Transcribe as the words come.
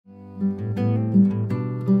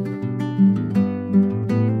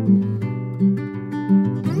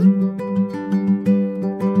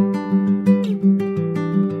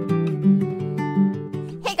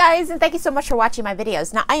guys, and thank you so much for watching my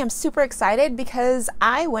videos. Now I am super excited because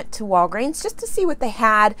I went to Walgreens just to see what they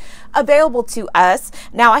had available to us.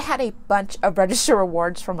 Now I had a bunch of register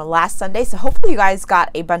rewards from last Sunday, so hopefully you guys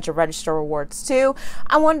got a bunch of register rewards too.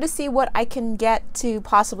 I wanted to see what I can get to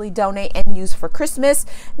possibly donate and use for Christmas.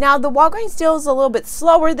 Now the Walgreens deal is a little bit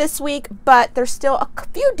slower this week, but there's still a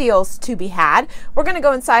few deals to be had. We're going to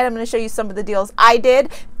go inside. I'm going to show you some of the deals I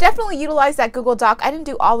did. Definitely utilize that Google Doc. I didn't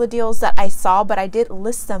do all the deals that I saw, but I did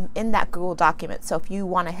list them in that Google document. So if you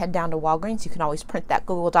want to head down to Walgreens, you can always print that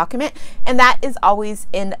Google document, and that is always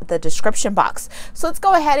in the description box. So let's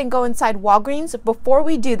go ahead and go inside Walgreens. Before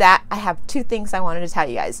we do that, I have two things I wanted to tell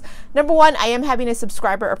you guys. Number one, I am having a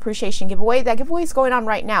subscriber appreciation giveaway. That giveaway is going on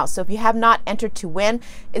right now. So if you have not entered to win,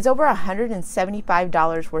 it's over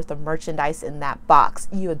 $175 worth of merchandise in that box.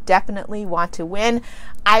 You definitely want to win.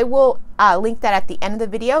 I will link that at the end of the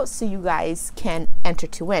video so you guys can enter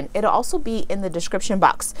to win. It'll also be in the description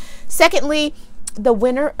box. Secondly, the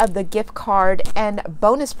winner of the gift card and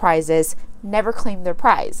bonus prizes never claim their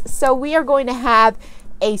prize. So we are going to have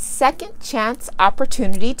a second chance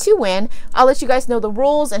opportunity to win. I'll let you guys know the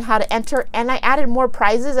rules and how to enter, and I added more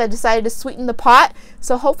prizes. I decided to sweeten the pot,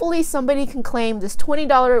 so hopefully somebody can claim this $20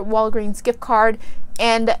 Walgreens gift card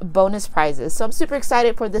and bonus prizes. So I'm super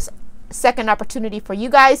excited for this second opportunity for you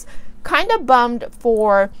guys. Kind of bummed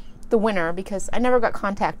for the winner because I never got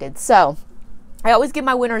contacted. So I always give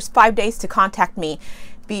my winners 5 days to contact me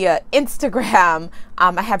via Instagram.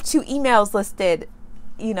 I have 2 emails listed,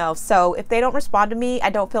 you know, so if they don't respond to me, I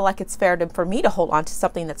don't feel like it's fair for me to hold on to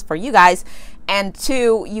something that's for you guys. And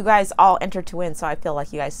 2, you guys all entered to win, so I feel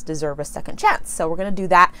like you guys deserve a second chance. So we're going to do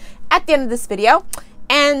that at the end of this video.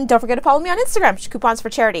 And don't forget to follow me on Instagram, Coupons for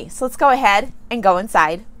Charity. So let's go ahead and go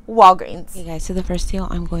inside Walgreens. Hey guys, so the first deal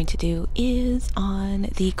I'm going to do is on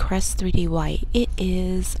the Crest 3D White. It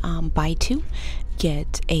is buy 2,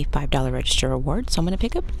 get a $5 register reward. So I'm going to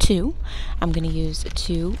pick up 2. I'm going to use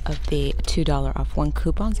 2 of the $2 off 1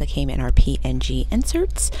 coupons that came in our PNG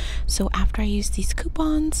inserts. So after I use these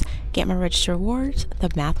coupons, get my register rewards, the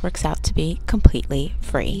math works out to be completely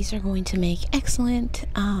free. These are going to make excellent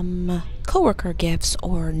coworker gifts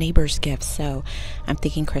or neighbors gifts. So I'm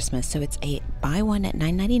thinking Christmas. So it's a buy 1 at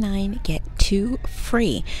 $9.99, get 2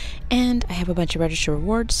 free. And I have a bunch of register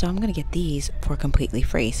rewards, so I'm going to get these for completely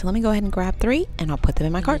free. So let me go ahead and grab 3 and I'll put them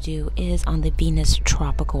in my cart. What I do is on the Venus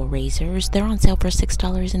Tropical Razors. They're on sale for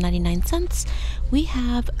 $6.99. We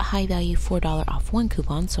have a high value $4 off 1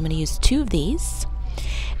 coupon, so I'm going to use 2 of these.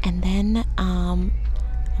 And then I'm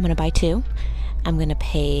going to buy 2. I'm going to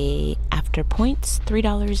pay after points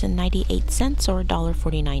 $3.98 or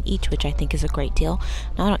 $1.49 each, which I think is a great deal.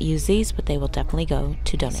 Now I don't use these, but they will definitely go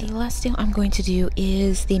to donate. So the last deal I'm going to do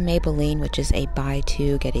is the Maybelline, which is a buy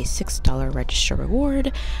 2 get a $6 register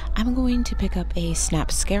reward. I'm going to pick up a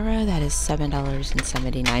Snapscara that is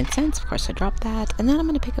 $7.79. Of course I dropped that. And then I'm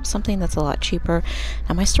going to pick up something that's a lot cheaper.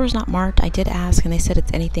 Now my store's not marked. I did ask and they said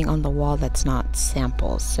it's anything on the wall that's not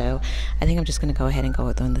samples. So I think I'm just going to go ahead and go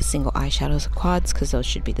with one of the single eyeshadows because those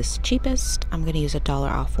should be the cheapest. I'm going to use a $1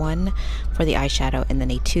 off 1 for the eyeshadow and then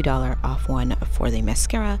a $2 off 1 for the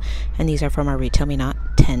mascara, and these are from our Retail Me Not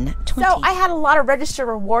 1020. So I had a lot of register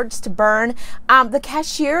rewards to burn. The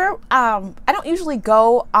cashier, I don't usually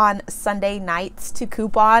go on Sunday nights to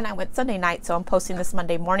coupon. I went Sunday night, so I'm posting this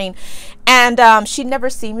Monday morning, and she'd never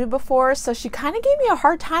seen me before, so she kind of gave me a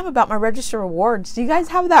hard time about my register rewards. Do you guys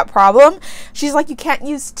have that problem? She's like, you can't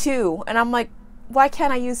use 2, and I'm like, why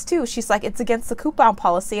can't I use 2? She's like, it's against the coupon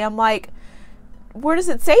policy. I'm like, where does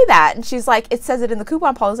it say that? And she's like, it says it in the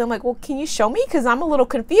coupon policy. I'm like, well, can you show me? Because I'm a little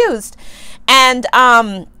confused. And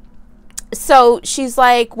so she's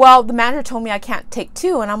like, well, the manager told me I can't take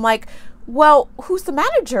 2. And I'm like, well, who's the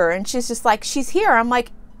manager? And she's just like, she's here. I'm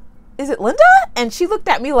like, is it Linda? And she looked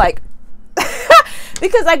at me like,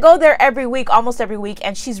 because I go there every week, almost every week,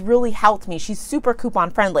 and she's really helped me. She's super coupon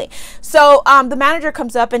friendly. So the manager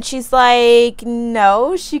comes up and she's like,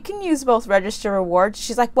 no, she can use both register rewards.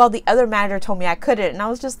 She's like, well, the other manager told me I couldn't. And I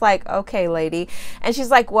was just like, okay, lady. And she's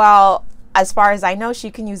like, well, as far as I know, she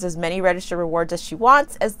can use as many register rewards as she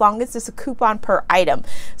wants, as long as it's a coupon per item.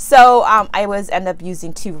 So I end up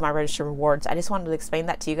using 2 of my register rewards. I just wanted to explain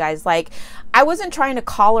that to you guys. Like, I wasn't trying to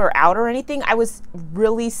call her out or anything. I was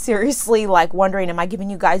really seriously like wondering, am I giving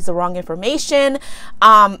you guys the wrong information?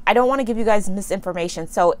 I don't want to give you guys misinformation.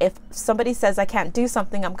 So if somebody says I can't do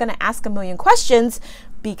something, I'm going to ask a million questions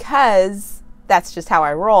because that's just how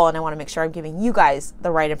I roll, and I want to make sure I'm giving you guys the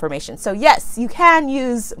right information. So yes, you can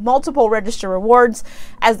use multiple register rewards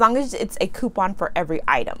as long as it's a coupon for every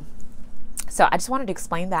item. So I just wanted to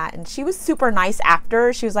explain that, and she was super nice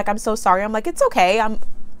after. She was like, I'm so sorry. I'm like, it's okay.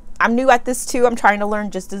 I'm new at this too. I'm trying to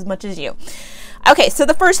learn just as much as you. Okay, so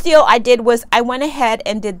the first deal I did was I went ahead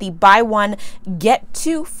and did the buy one, get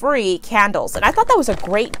two free candles. And I thought that was a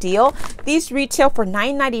great deal. These retail for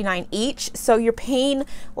 $9.99 each. So you're paying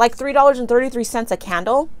like $3.33 a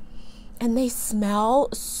candle. And they smell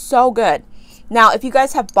so good. Now, if you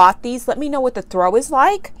guys have bought these, let me know what the throw is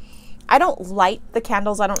like. I don't light the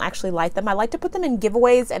candles. I don't actually light them. I like to put them in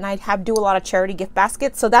giveaways, and I do a lot of charity gift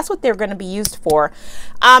baskets. So that's what they're going to be used for.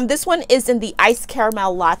 This one is in the iced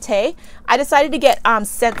caramel latte. I decided to get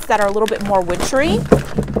scents that are a little bit more wintry.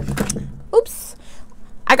 Oops.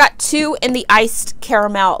 I got two in the iced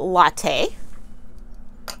caramel latte.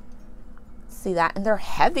 See that? And they're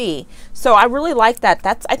heavy. So I really like that.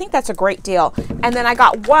 I think that's a great deal. And then I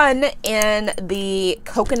got one in the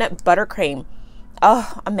coconut buttercream.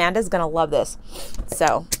 Oh, Amanda's gonna love this.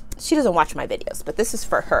 So she doesn't watch my videos, but this is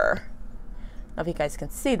for her. I don't know if you guys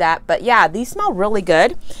can see that, but yeah, these smell really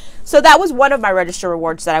good. So that was one of my register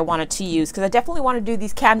rewards that I wanted to use, because I definitely want to do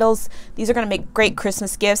these candles. These are going to make great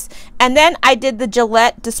Christmas gifts. And then I did the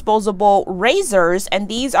Gillette disposable razors, and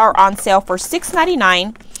these are on sale for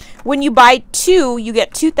 $6.99. When you buy two, you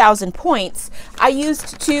get 2,000 points. I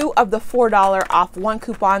used two of the $4 off one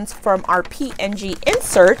coupons from our PNG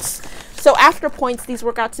inserts. So after points, these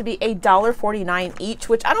work out to be $1.49 each,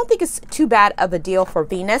 which I don't think is too bad of a deal for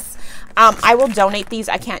Venus. I will donate these.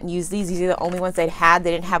 I can't use these. These are the only ones they'd had.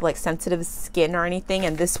 They didn't have like sensitive skin or anything,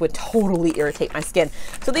 and this would totally irritate my skin.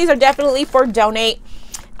 So these are definitely for donate.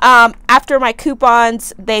 After my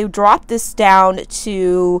coupons, they dropped this down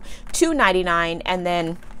to $2.99 and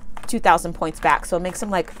then 2,000 points back. So it makes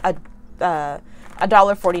them like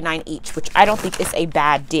 $1.49 each, which I don't think is a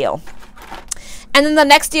bad deal. And then the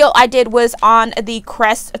next deal I did was on the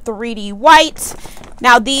Crest 3D White.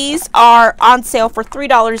 Now these are on sale for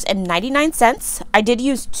 $3.99. I did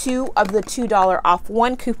use two of the $2 off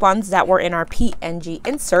one coupons that were in our PNG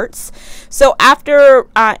inserts. So after,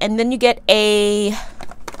 and then you get a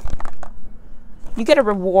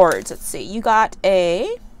rewards. Let's see, you got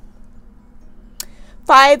a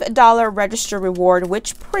 $5 register reward,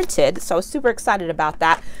 which printed. So I was super excited about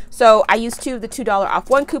that. So I used two of the $2 off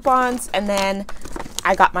one coupons, and then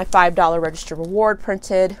I got my $5 register reward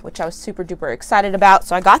printed, which I was super duper excited about.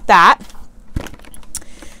 So I got that.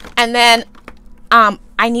 And then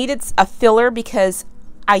I needed a filler because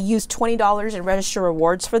I used $20 in register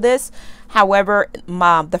rewards for this. However,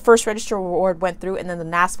 the first register reward went through, and then the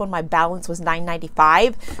last one, my balance was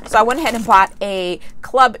 $9.95. So I went ahead and bought a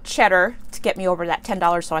club cheddar to get me over that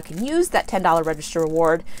 $10 so I can use that $10 register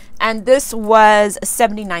reward. And this was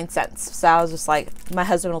 79 cents. So I was just like, my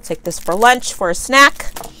husband will take this for lunch, for a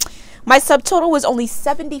snack. My subtotal was only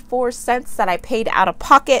 74 cents that I paid out of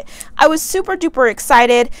pocket. I was super duper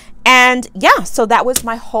excited. And yeah, so that was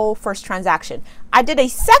my whole first transaction. I did a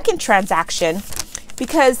second transaction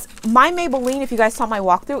because my Maybelline, if you guys saw my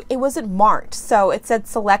walkthrough, it wasn't marked. So it said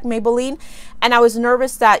select Maybelline. And I was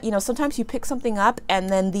nervous that, you know, sometimes you pick something up and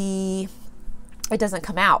then it doesn't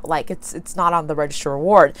come out, like it's not on the register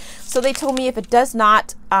reward. So they told me if it does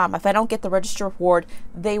not, if I don't get the register reward,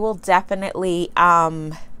 they will definitely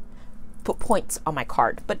put points on my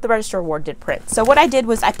card. But the register reward did print. So what I did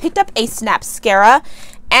was I picked up a Snapscara,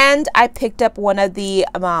 and I picked up one of the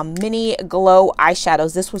mini glow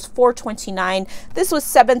eyeshadows. This was $4.29. This was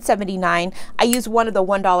 $7.79. I used one of the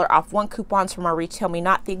 $1 off one coupons from our Retail Me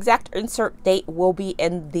Not. The exact insert date will be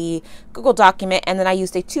in the Google document. And then I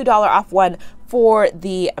used a $2 off one for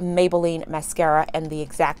the Maybelline mascara, and the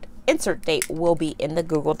exact insert date will be in the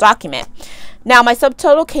Google document. Now my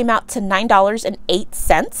subtotal came out to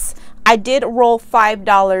 $9.08. I did roll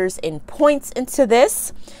 $5 in points into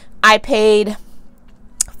this. I paid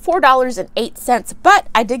 $4.08, but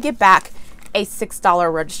I did get back a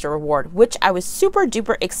 $6 register reward, which I was super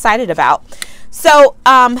duper excited about. So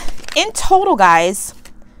in total, guys,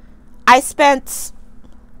 I spent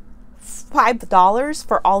 $5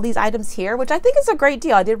 for all these items here, which I think is a great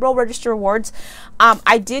deal. I did roll register rewards.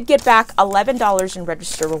 I did get back $11 in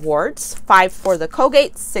register rewards, 5 for the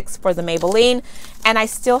Colgate, 6 for the Maybelline, and I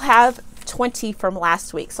still have 20 from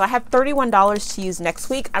last week. So I have $31 to use next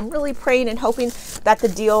week. I'm really praying and hoping that the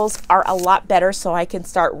deals are a lot better so I can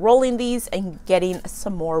start rolling these and getting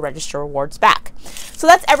some more register rewards back. So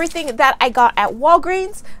that's everything that I got at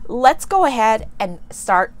Walgreens. Let's go ahead and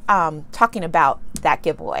start talking about that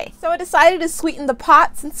giveaway. So I decided to sweeten the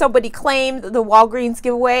pot since somebody claimed the Walgreens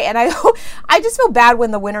giveaway, and I just feel bad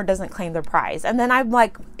when the winner doesn't claim their prize. And then I'm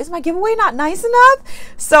like, is my giveaway not nice enough?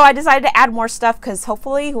 So I decided to add more stuff because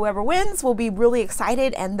hopefully whoever wins will be really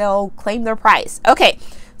excited and they'll claim their prize. Okay,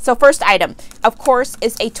 so first item, of course,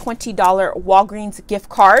 is a $20 Walgreens gift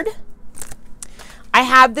card. I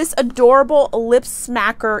have this adorable Lip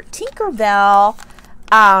Smacker Tinkerbell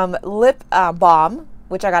lip balm,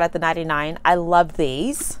 which I got at the 99. I love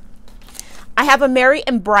these. I have a Merry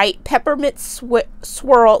and Bright Peppermint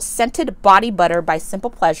Swirl Scented Body Butter by Simple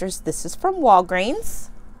Pleasures. This is from Walgreens.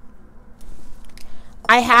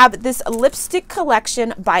 I have this lipstick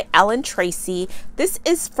collection by Ellen Tracy. This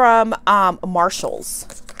is from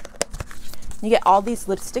Marshall's. You get all these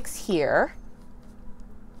lipsticks here.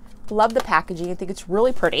 Love the packaging. I think it's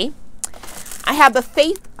really pretty. I have a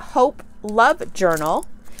Faith, Hope, Love Journal,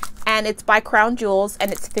 and it's by Crown Jewels,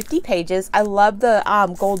 and it's 50 pages. I love the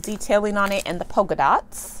gold detailing on it and the polka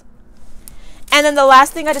dots. And then the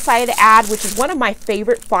last thing I decided to add, which is one of my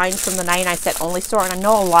favorite finds from the 99-cent only store, and I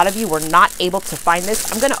know a lot of you were not able to find this.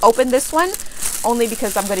 I'm going to open this one only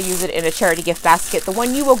because I'm going to use it in a charity gift basket. The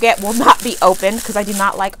one you will get will not be opened because I do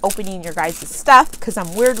not like opening your guys' stuff because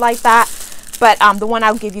I'm weird like that. But the one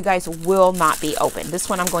I'll give you guys will not be open. This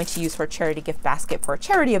one I'm going to use for a charity gift basket for a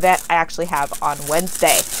charity event I actually have on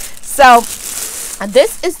Wednesday. So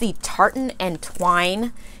this is the Tartan and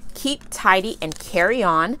Twine Keep Tidy and Carry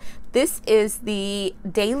On. This is the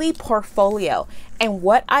daily portfolio. And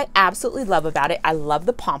what I absolutely love about it, I love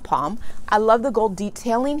the pom-pom. I love the gold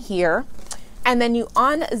detailing here. And then you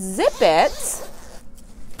unzip it.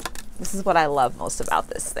 This is what I love most about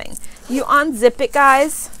this thing. You unzip it,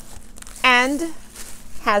 guys, and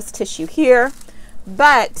has tissue here,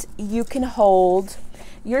 but you can hold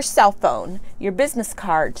your cell phone, your business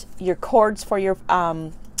card, your cords for your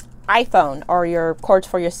iPhone or your cords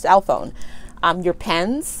for your cell phone, your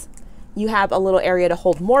pens. You have a little area to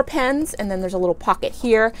hold more pens, and then there's a little pocket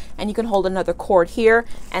here, and you can hold another cord here,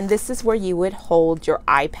 and this is where you would hold your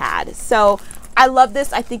iPad. So I love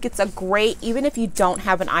this. I think it's a great, even if you don't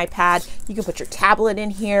have an iPad, you can put your tablet in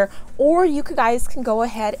here, or you guys can go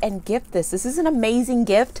ahead and gift this. This is an amazing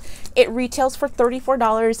gift. It retails for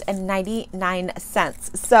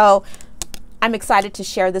 $34.99. So I'm excited to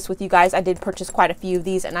share this with you guys. I did purchase quite a few of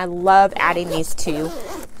these, and I love adding these to,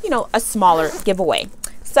 you know, a smaller giveaway.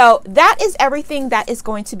 So that is everything that is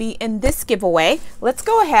going to be in this giveaway. Let's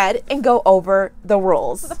go ahead and go over the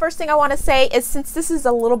rules. So the first thing I want to say is, since this is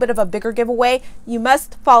a little bit of a bigger giveaway, you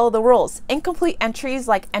must follow the rules. Incomplete entries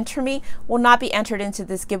like Enter Me will not be entered into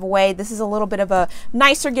this giveaway. This is a little bit of a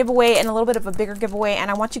nicer giveaway and a little bit of a bigger giveaway, and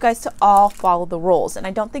I want you guys to all follow the rules. And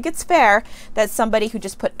I don't think it's fair that somebody who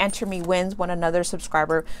just put Enter Me wins when another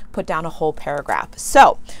subscriber put down a whole paragraph.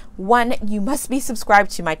 So 1, you must be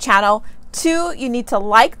subscribed to my channel. 2, you need to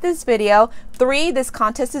like this video. 3, this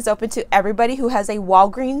contest is open to everybody who has a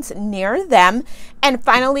Walgreens near them. And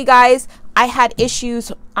finally, guys, I had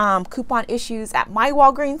issues, coupon issues at my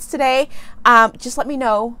Walgreens today. Just let me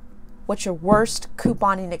know what your worst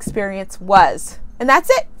couponing experience was. And that's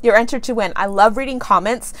it. You're entered to win. I love reading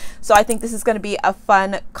comments, so I think this is going to be a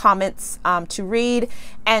fun comments to read,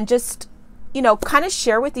 and just, you know, kind of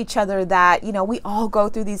share with each other that, you know, we all go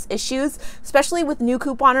through these issues, especially with new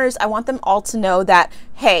couponers. I want them all to know that,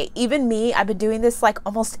 hey, even me, I've been doing this like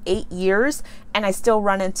almost 8 years, and I still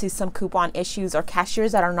run into some coupon issues or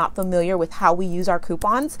cashiers that are not familiar with how we use our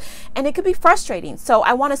coupons, and it could be frustrating. So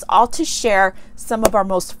I want us all to share some of our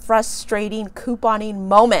most frustrating couponing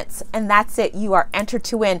moments, and that's it. You are entered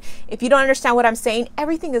to win. If you don't understand what I'm saying,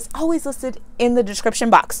 everything is always listed in the description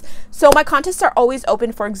box. So my contests are always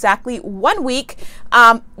open for exactly 1 week.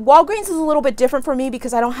 Walgreens is a little bit different for me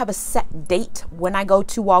because I don't have a set date when I go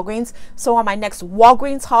to Walgreens. So on my next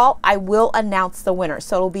Walgreens haul, I will announce the winner.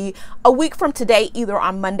 So it'll be a week from today, either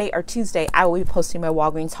on Monday or Tuesday, I will be posting my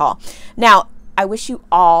Walgreens haul. Now, I wish you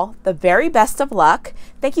all the very best of luck.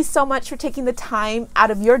 Thank you so much for taking the time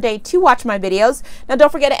out of your day to watch my videos. Now,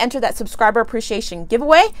 don't forget to enter that subscriber appreciation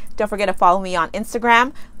giveaway. Don't forget to follow me on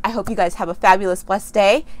Instagram. I hope you guys have a fabulous, blessed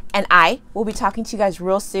day, and I will be talking to you guys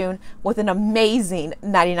real soon with an amazing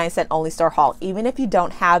 99-cent only store haul. Even if you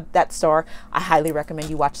don't have that store, I highly recommend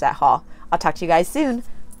you watch that haul. I'll talk to you guys soon.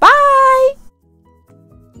 Bye!